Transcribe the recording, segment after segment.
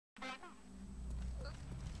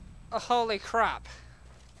Oh, holy crap.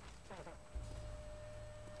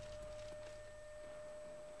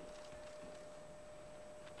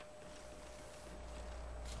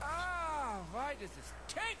 Ah, why does this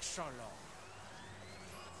take so long?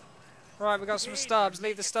 Right, we got some stubs.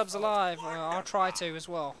 Leave the stubs alive. I'll try to as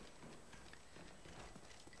well.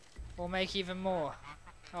 We'll make even more.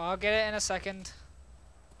 Oh, I'll get it in a second.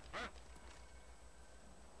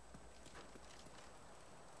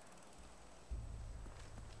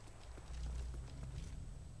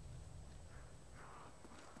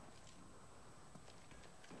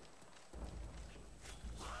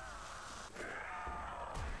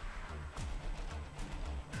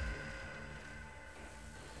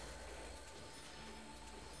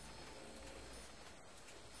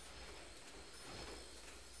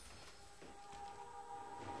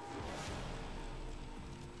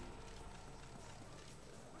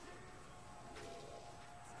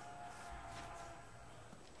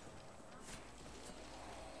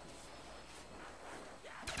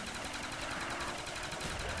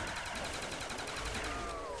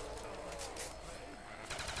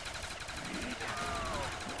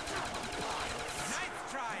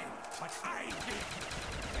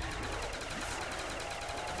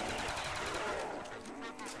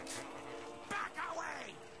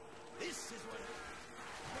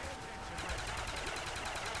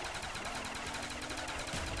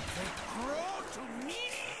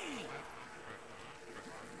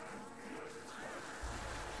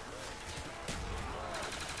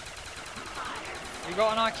 You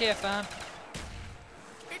got an IKEA fan?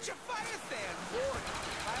 It's a fire fan. Good.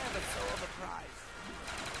 I have a so overpriced.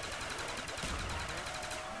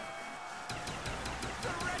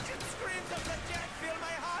 The wretched screams of the dead fill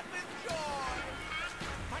my heart with joy.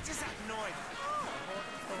 What is that noise?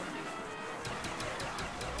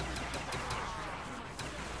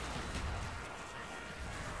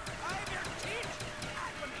 I have your teeth.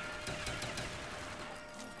 Agony.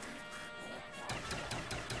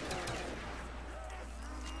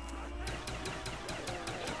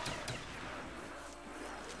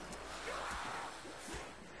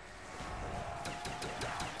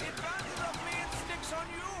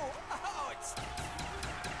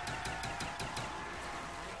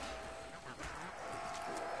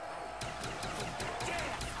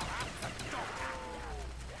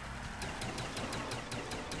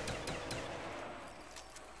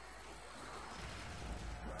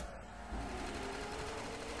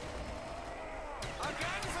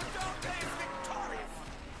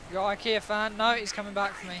 You got IKEA fan? No, he's coming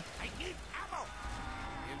back for me. I need ammo.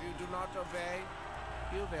 If you do not obey,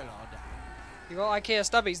 you will all die. You got IKEA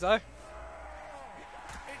stubbies though. It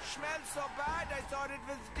smelled so bad I thought it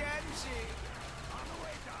was dancing. On the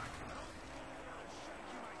way, Doc.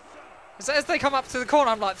 As they come up to the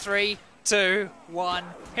corner, I'm like 3, 2, 1.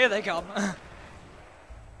 Here they come. Now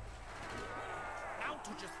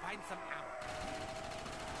to just find some ammo.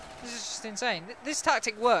 This is just insane. This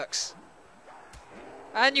tactic works.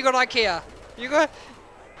 And you got IKEA. You got.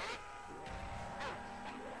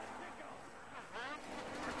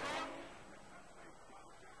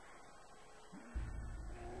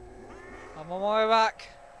 I'm on my way back.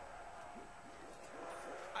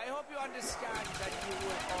 I hope you understand that you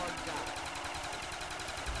will all die.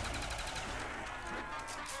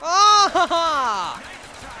 Ah!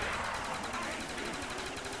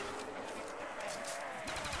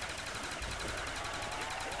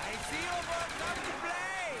 I see you both come to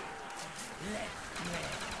play. Let's play.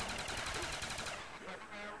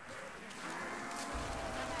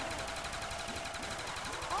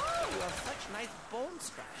 Oh, you have such nice bone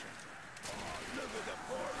structure. Look at the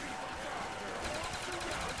poor people.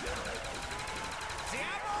 The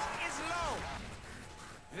ammo is low.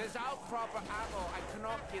 Without proper ammo, I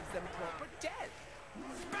cannot give them proper death.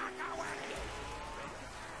 Back away!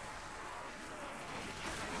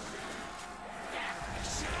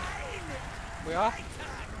 We are?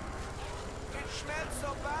 It smelled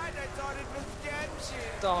so bad I thought it was dancing.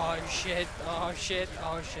 Oh shit, oh shit,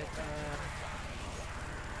 oh shit.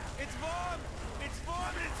 It's warm! It's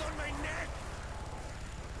warm and it's on my neck!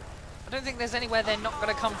 I don't think there's anywhere they're not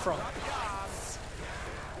going to come from. That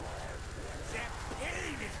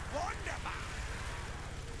pain is wonderful!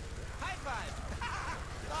 High five!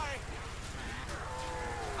 Sorry.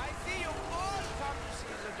 I see you all come to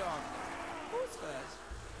see the dog. Who's first?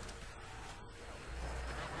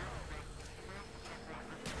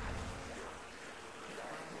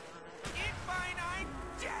 In fine, I'm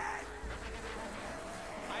dead!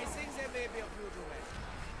 I think there may be a few too many.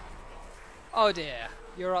 Oh dear,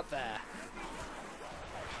 you're up there.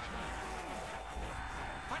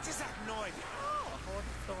 What is that noise? Oh, a horse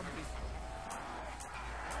zombie.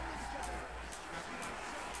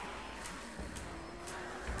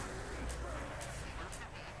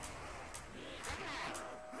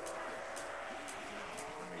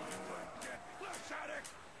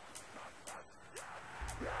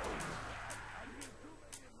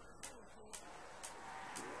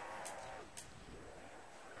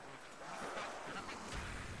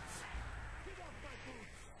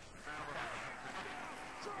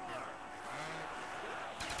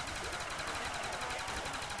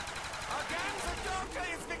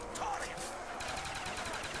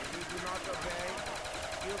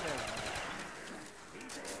 Oh,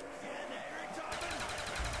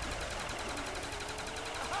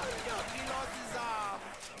 look, he lost his arm.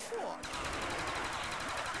 Poor.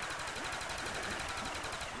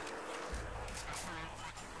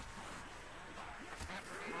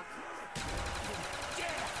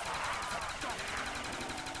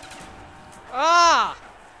 Ah!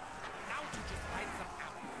 Now to just find some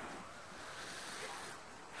ammo.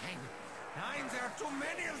 Hang. Nine, there are too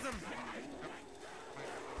many of them.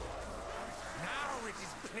 Now it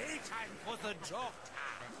is playtime for the doctor.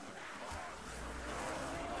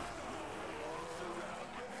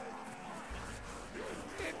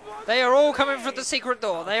 They are all coming through the secret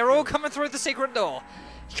door. They are all coming through the secret door.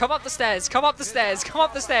 Come up the stairs. Come up the stairs. Come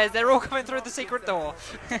up the stairs. They're all coming through the secret door.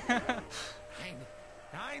 Hang.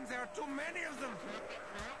 Nine, there are too many of them.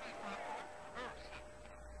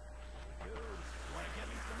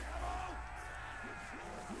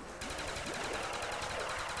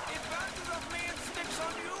 It bounces off me and sticks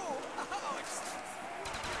on you. Oh, it's...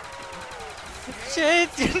 Shit!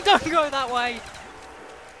 Don't go that way.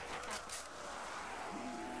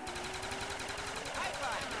 High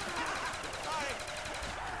five. Sorry.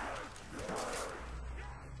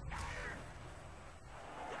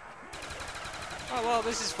 Oh well,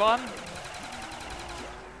 this is fun.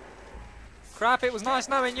 Crap! It was nice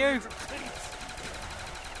knowing you. No,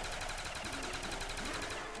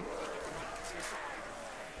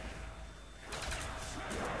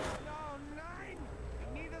 nine. I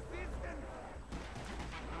need assistance.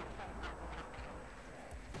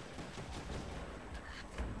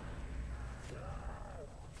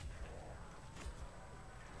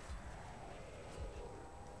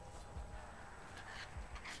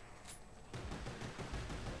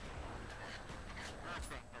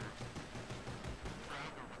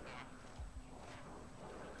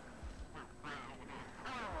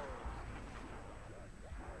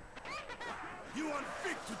 You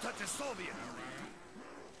unfit to touch a Soviet!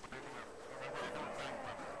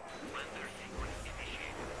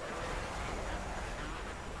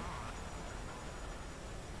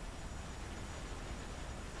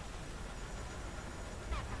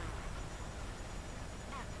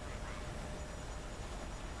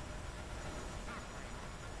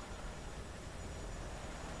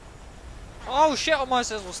 Oh shit! On my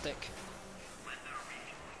sizzle stick.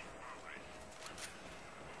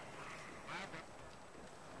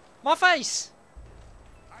 My face.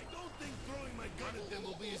 I don't think throwing my gun at them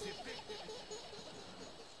will be as effective.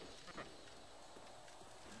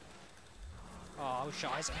 Oh,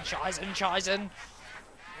 scheißen, scheißen, scheißen.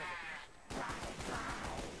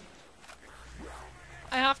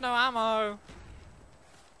 I have no ammo.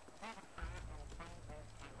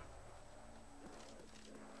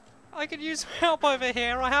 I could use help over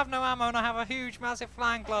here. I have no ammo and I have a huge, massive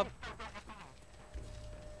flying club.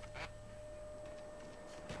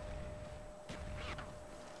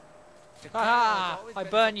 Haha! Always I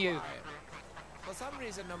been burn so you. quiet. For some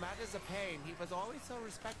reason, no matter the pain, he was always so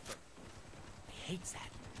respectful. He hates that.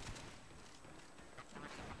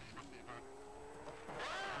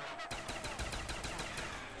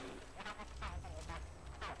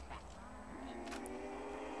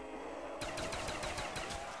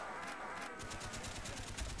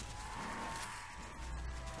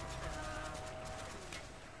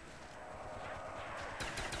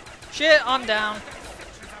 Shit, I'm down.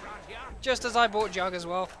 Sections around here. Just as I bought Jug as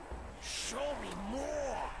well. Show me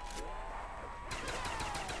more.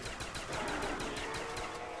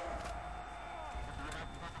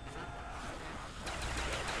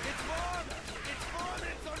 It's warm. It's warm.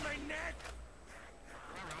 It's on my neck.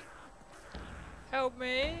 Help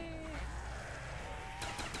me.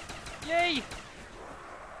 Yay!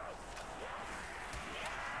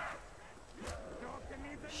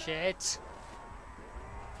 Shit.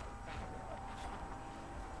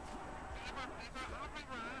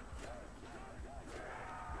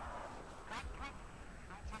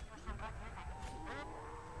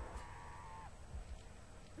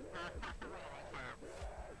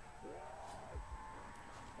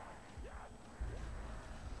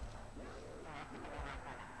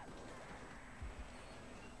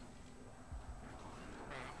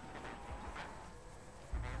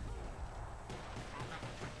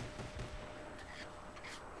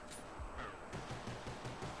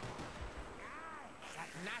 That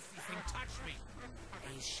nasty thing touched me.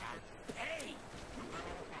 He shall pay.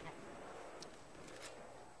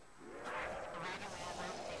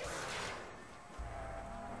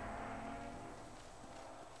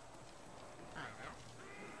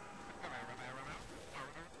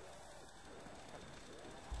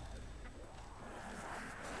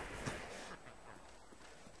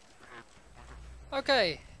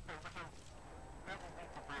 Okay,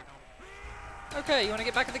 Okay, you want to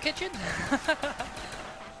get back in the kitchen?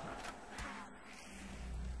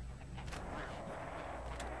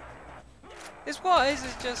 It's wise,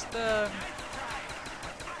 it's just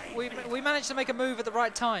we managed to make a move at the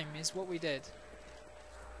right time is what we did.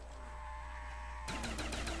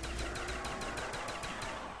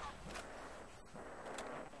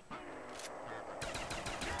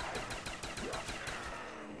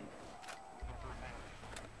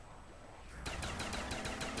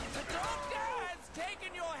 The doctor has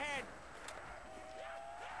taken your head.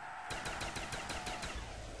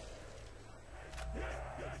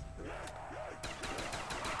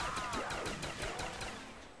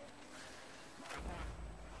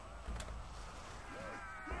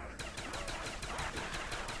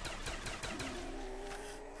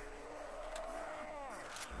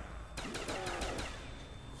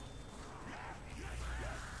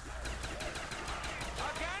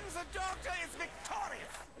 Again, the doctor is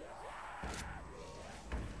victorious.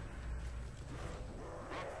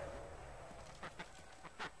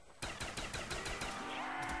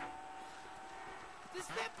 This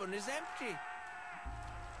weapon is empty.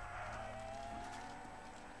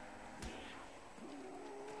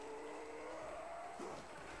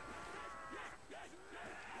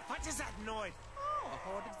 What is that noise? Oh, a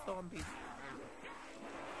horde of zombies.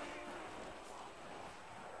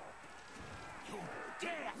 You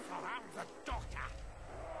dare surround the doctor!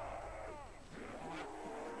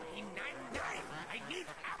 Knife! I need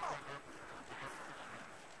ammo!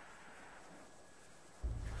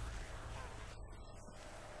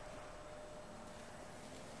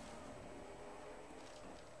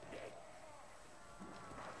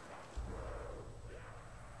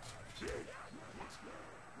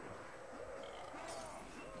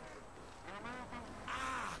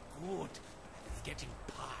 Ah, good. It's getting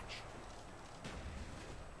parched.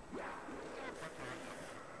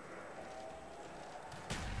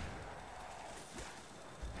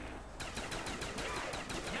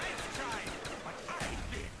 Nice try, but I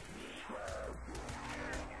win.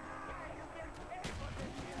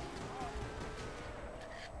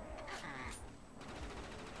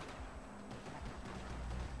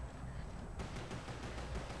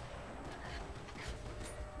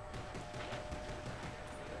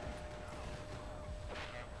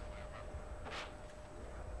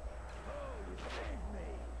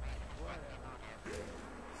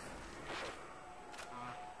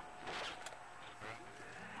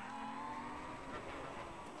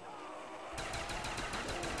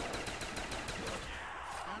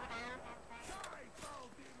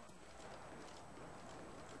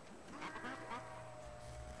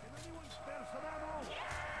 Can anyone spare some ammo?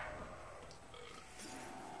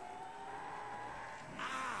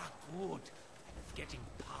 Ah, good. It's getting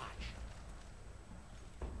parched.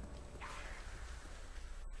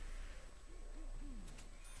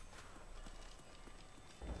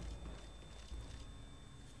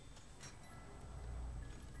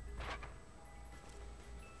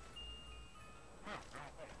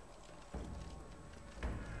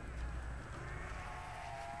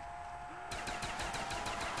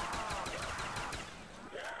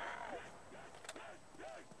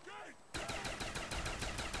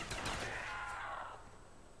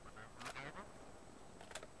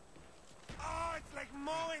 Oh, it's like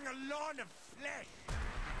mowing a lawn of flesh.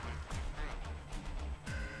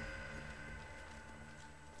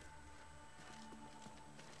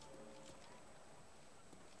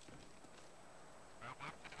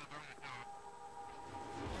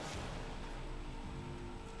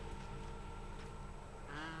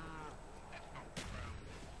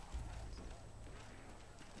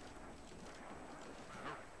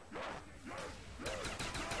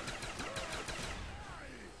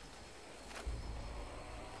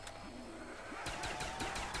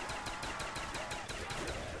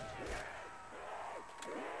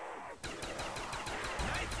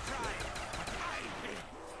 Nice try, but I win.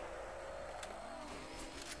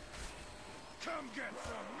 Come get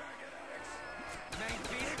some, maggot addicts! Mein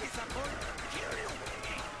Weg is upon kill you.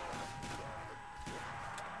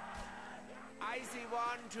 I see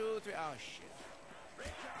 1, 2, 3. Oh shit.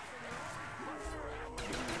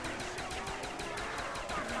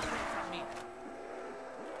 Away from me.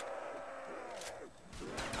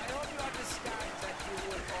 I hope you understand that you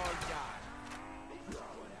will all die.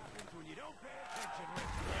 What happens when you don't pay attention, Rick?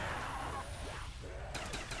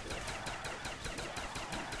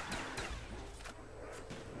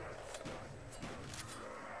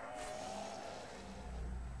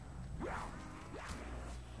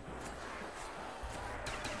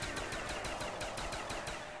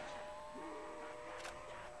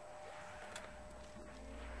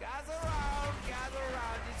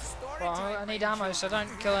 need ammo, so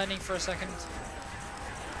don't kill any for a second.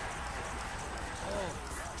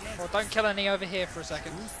 Or don't kill any over here for a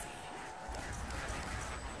second.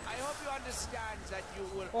 I hope you understand that you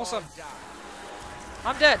will Awesome. all die.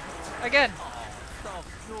 I'm dead. Again. So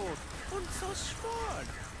cute and so smart.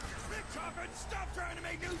 Rick Tucker, stop trying to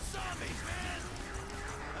make new zombies, man!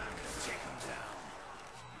 I'm gonna take them down.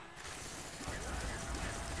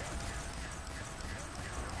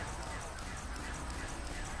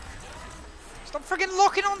 Stop freaking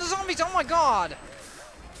locking on the zombies. Oh my god.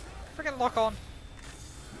 Freaking lock on.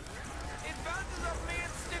 It bounces off me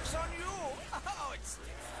and sticks on you. Oh, it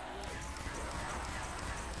sticks.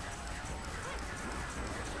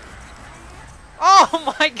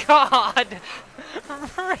 Oh my god.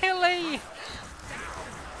 Really?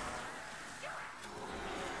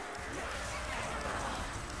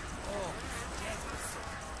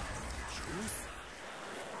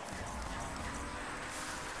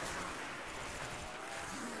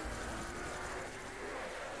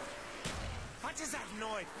 What is that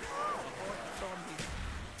noise? Oh, zombie.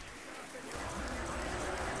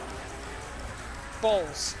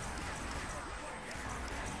 Balls.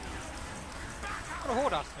 Got a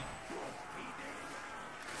horde after me.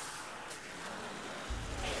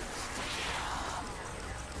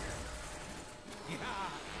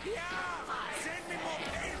 Yeah! Send me more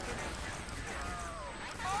pain!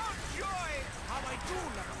 Oh, joy! How I do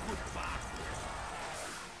love a good bath!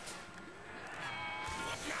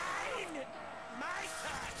 Nine! My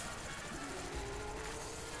turn!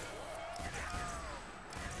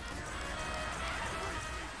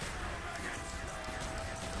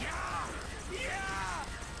 Yeah! Yeah!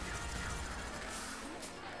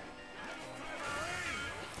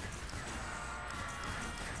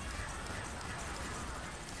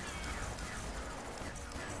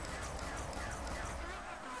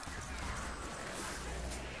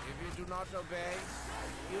 If you do not obey,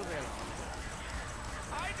 you will.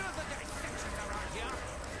 I do the dissections around here.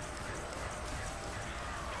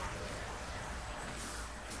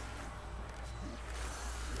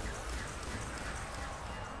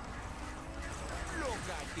 Look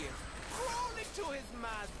at him, crawling to his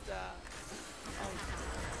master.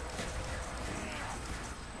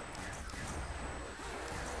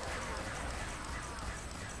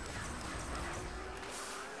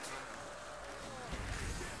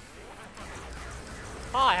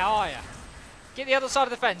 Hi, how are you? Get the other side of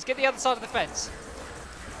the fence. Get the other side of the fence.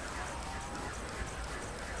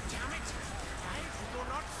 Damn it! I do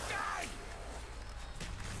not die!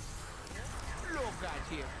 Look at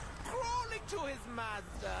him, crawling to his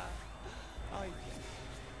master.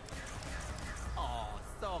 Oh,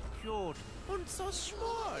 so cute and so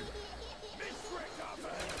small. Miss Rick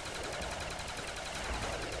Tucker!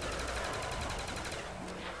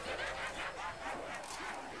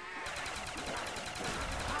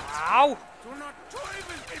 Ow! Do not toy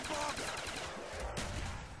with me, Bob!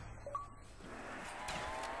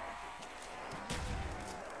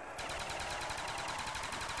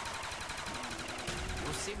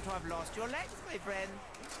 You seem to have lost your legs, my friend.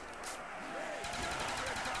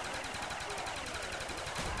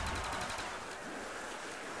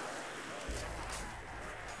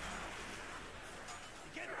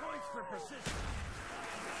 Get points for precision.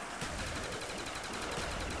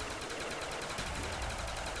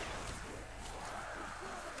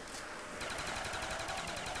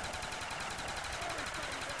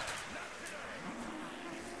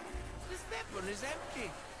 This weapon is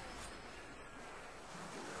empty.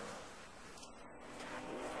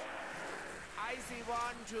 I see 1,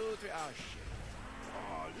 2, 3. Oh, shit.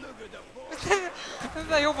 Oh, look at the boy.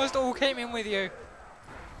 They almost all came in with you.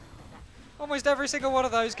 Almost every single one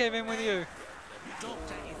of those came in with you.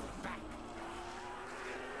 Doctor is back.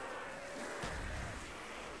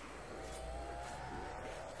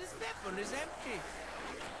 This weapon is empty.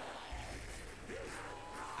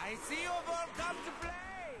 I see you've all come to play.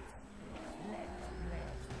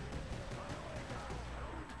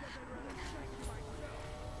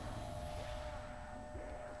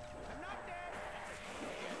 I'm not dead.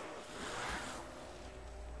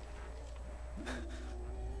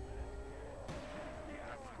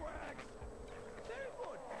 Very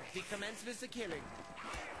good. We commence with the killing.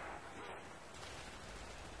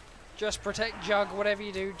 Just protect Jug. Whatever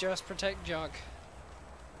you do, just protect Jug.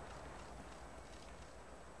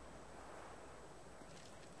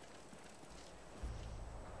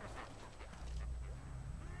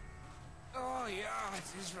 Oh, yeah, it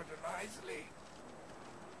is rather lively.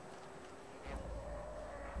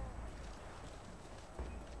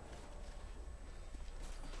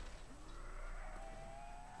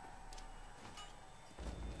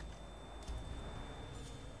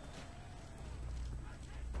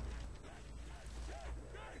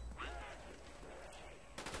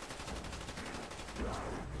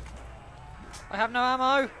 I have no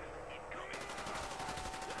ammo.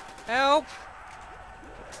 Help!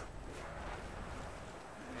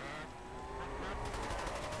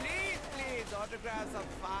 Please, please, autographs of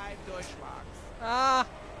 5 Deutschmarks. Ah!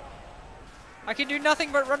 I can do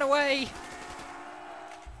nothing but run away.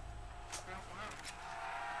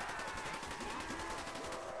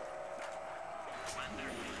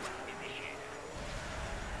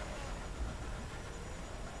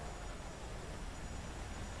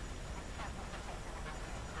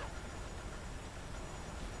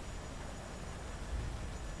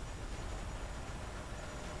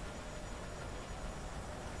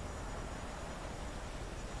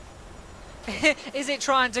 Is it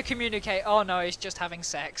trying to communicate? Oh no, it's just having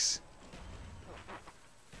sex.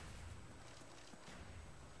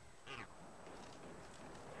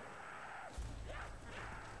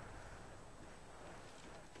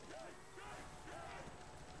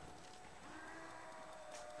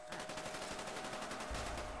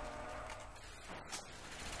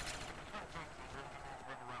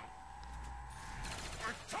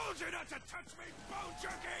 I told you not to touch me, bone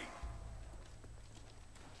jerky!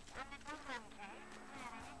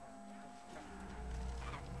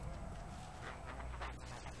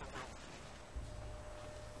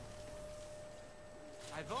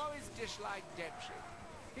 I've always disliked Dempsey.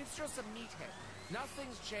 He's just a meathead.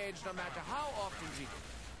 Nothing's changed no matter how often we do.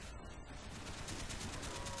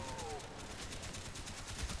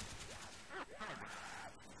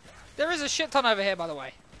 There is a shit ton over here, by the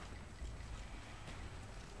way.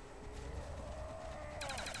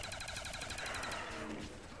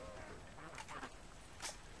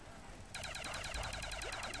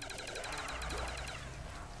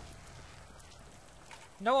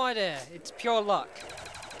 No idea. It's pure luck.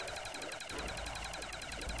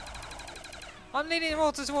 I'm leaning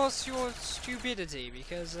more towards your stupidity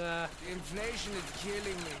because, The inflation is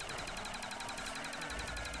killing me.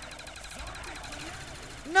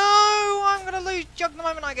 No! I'm gonna lose Jug the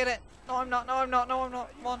moment I get it. No, I'm not. No, I'm not. No, I'm not.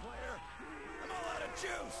 Come on. I'm all out of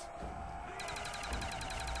juice!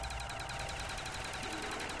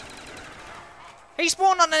 He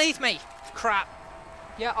spawned underneath me. Crap.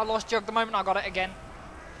 Yeah, I lost Jug the moment I got it again.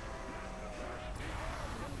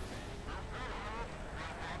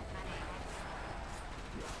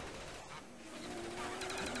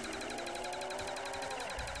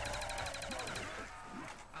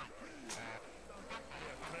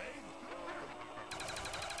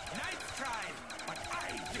 Nice try, but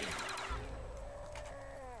I did.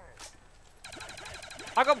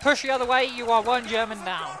 I got pushed the other way. You are one German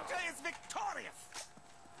down. Zorka is victorious!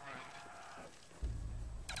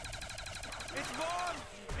 It's warm!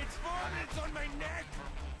 It's warm and it's on my neck!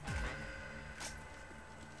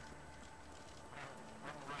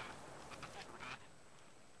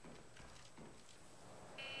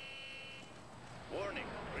 Warning,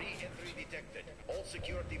 re-entry detected. All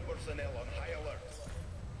security personnel on high alert.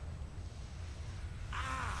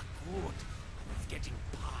 Ah, good. It's getting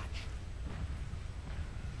parched.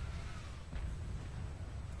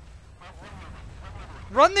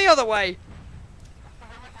 Run the other way.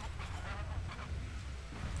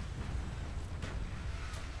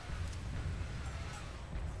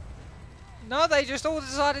 No, they just all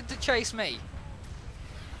decided to chase me.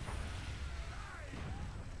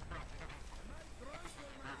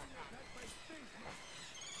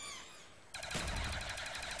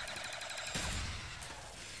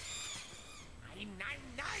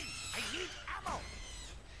 Nine! I need ammo!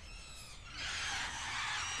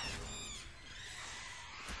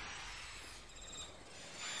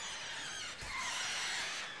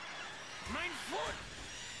 Mein foot!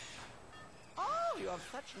 Oh, you have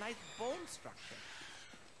such nice bone structure.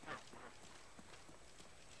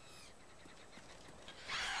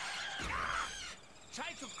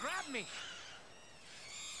 Try to grab me!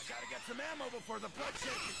 I gotta get some ammo before the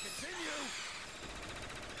bloodshed can continue!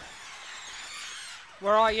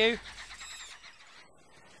 Where are you?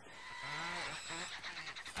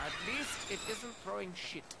 At least it isn't throwing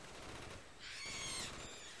shit.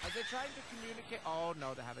 Are they trying to communicate? Oh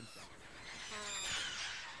no, they haven't said.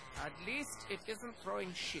 At least it isn't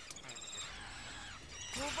throwing shit.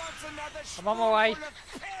 Who wants another I'm on my way. spoonful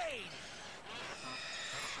of pain?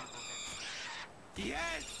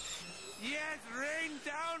 Yes! Yes, rain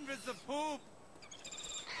down with the poop!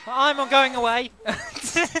 I'm not going away.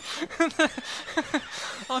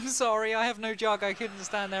 I'm sorry, I have no jug. I couldn't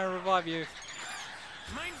stand there and revive you.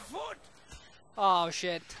 Mein foot! Oh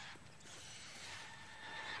shit.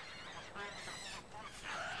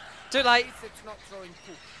 Too At late. least it's not throwing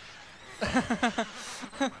poop.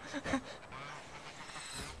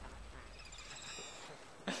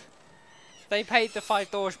 They paid the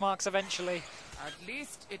 5 Deutschmarks eventually. At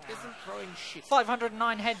least it isn't throwing shit.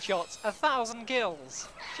 509 headshots, 1,000 kills.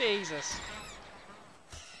 Jesus.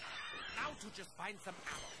 Now to just find some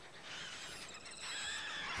ammo.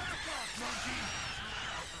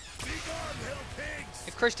 Be gone, little pigs!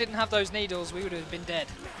 If Chris didn't have those needles, we would have been dead.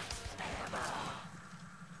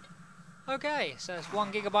 Okay, so it's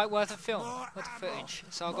 1 gigabyte worth of film, worth of footage.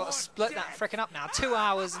 So I've got to split that frickin' up now. 2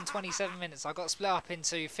 hours and 27 minutes. I've got to split up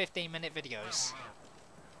into 15-minute videos.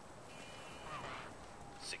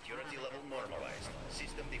 Security level normalized.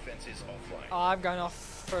 System defenses offline. I'm going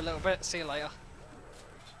off for a little bit. See you later.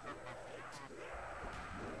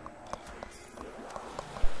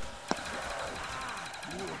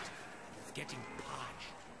 It's getting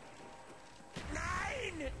parched.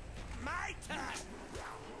 9! My turn!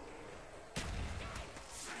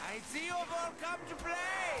 I see you've all come to play!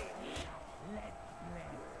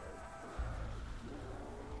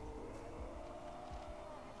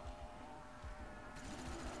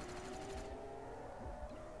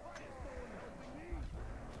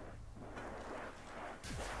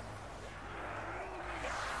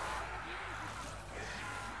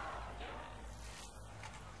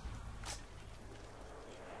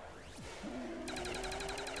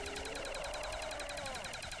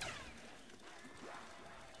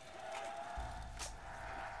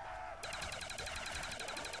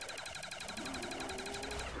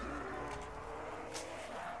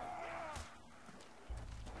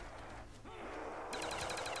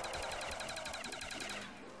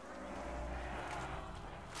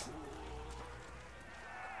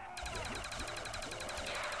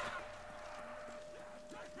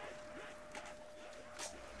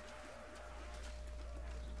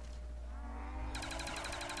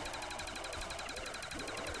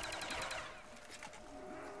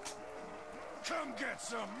 Come get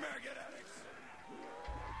some, maggot addicts!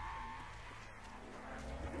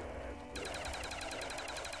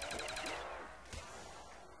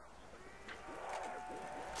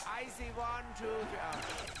 I see 1, 2, 3.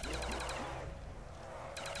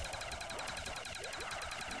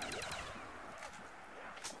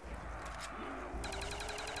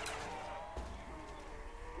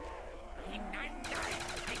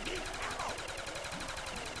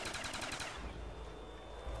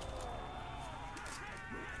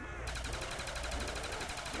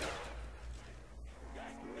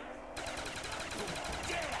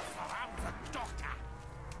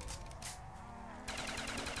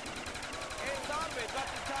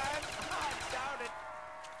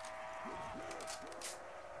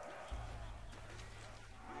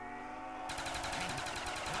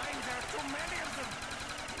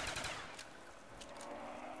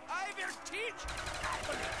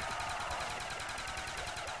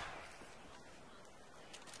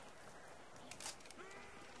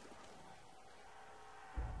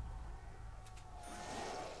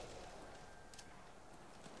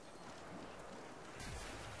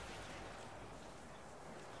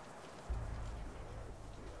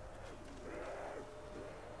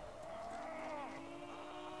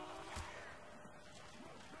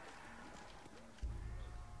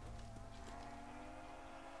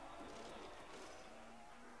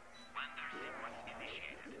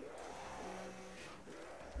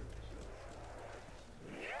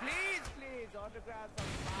 Please, autographs of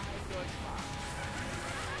my good